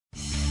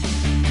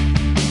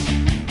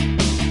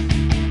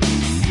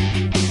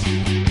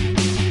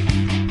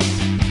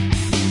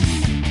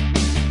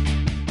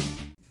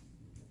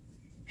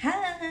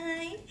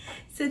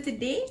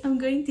today I'm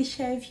going to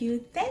share with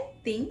you 10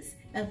 things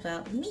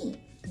about me.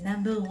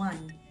 Number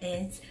 1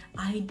 is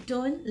I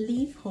don't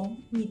leave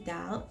home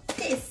without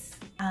this.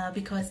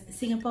 Because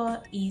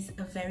Singapore is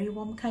a very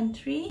warm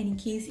country, and in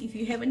case if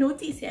you haven't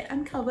noticed yet,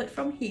 I'm covered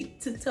from head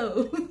to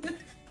toe.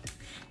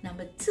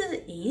 Number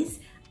 2 is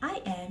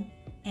I am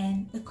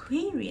an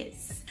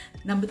Aquarius.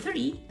 Number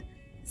 3,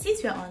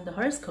 since we are on the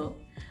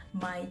horoscope,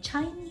 my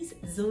Chinese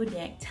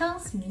zodiac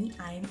tells me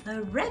I'm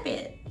a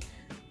rabbit.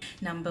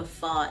 Number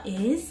 4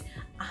 is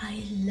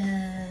I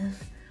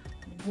love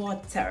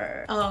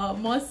water.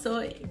 More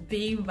so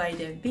being by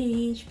the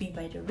beach, being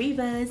by the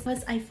rivers,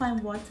 because I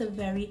find water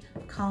very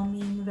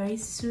calming, very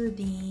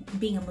soothing.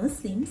 Being a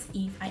Muslim,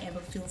 if I ever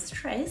feel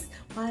stressed,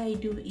 what I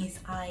do is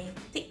I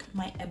take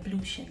my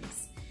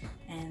ablutions,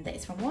 and that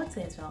is from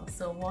water as well.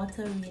 So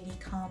water really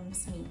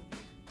calms me.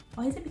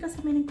 Or is it because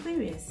I'm an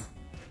Aquarius?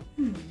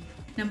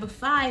 Number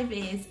 5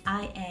 is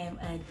I am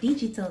a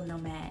digital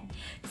nomad.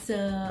 So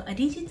a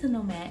digital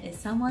nomad is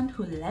someone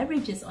who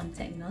leverages on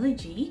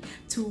technology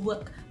to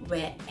work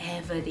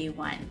wherever they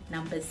want.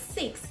 Number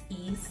 6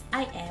 is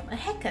I am a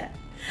hacker.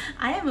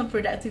 I am a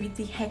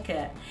productivity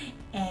hacker,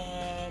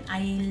 and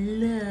I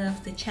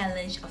love the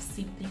challenge of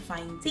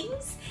simplifying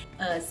things.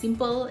 A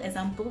simple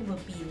example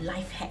would be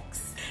life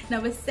hacks.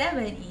 Number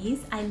 7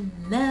 is I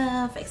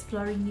love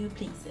exploring new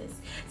places.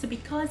 So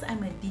because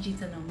I'm a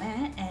digital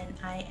nomad and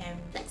I am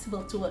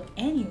flexible to work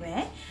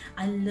anywhere,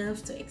 I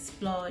love to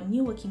explore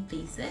new working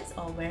places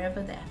or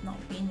wherever that I've not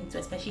been into,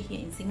 especially here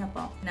in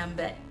Singapore.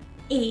 Number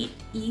 8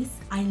 is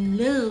I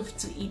love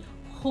to eat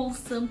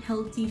wholesome,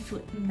 healthy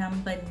food.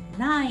 Number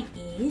 9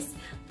 is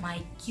my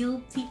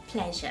guilty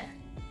pleasure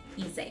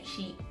is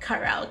actually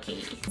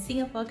karaoke. In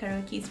Singapore,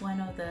 karaoke is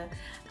one of the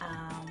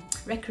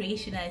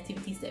recreational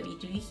activities that we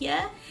do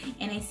here,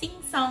 and I sing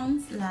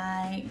songs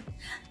like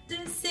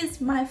 "This is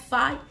my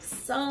fight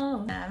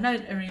song." I'm not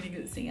a really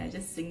good singer, I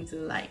just sing to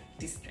like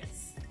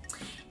distress.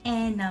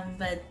 And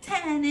number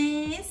 10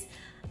 is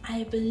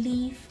I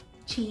believe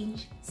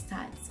change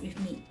starts with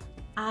me.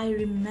 I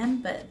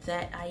remember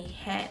that I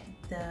had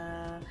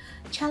the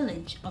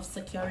challenge of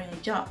securing a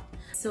job.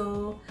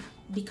 So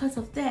because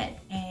of that,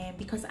 and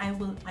because I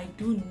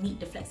do need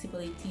the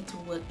flexibility to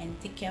work and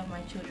take care of my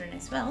children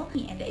as well,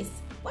 and that is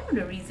one of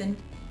the reasons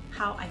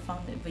how I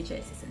founded Virtual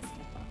Assistant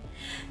Singapore.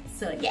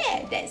 So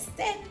yeah, that's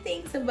 10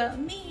 things about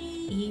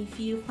me. If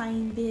you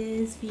find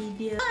this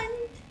video fun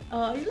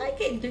or you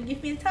like it, do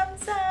give me a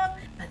thumbs up.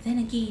 But then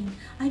again,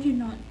 I do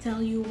not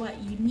tell you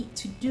what you need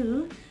to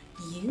do.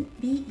 You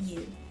be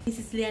you. This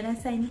is Liana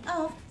signing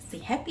off. Stay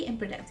happy and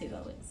productive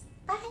always.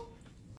 Bye!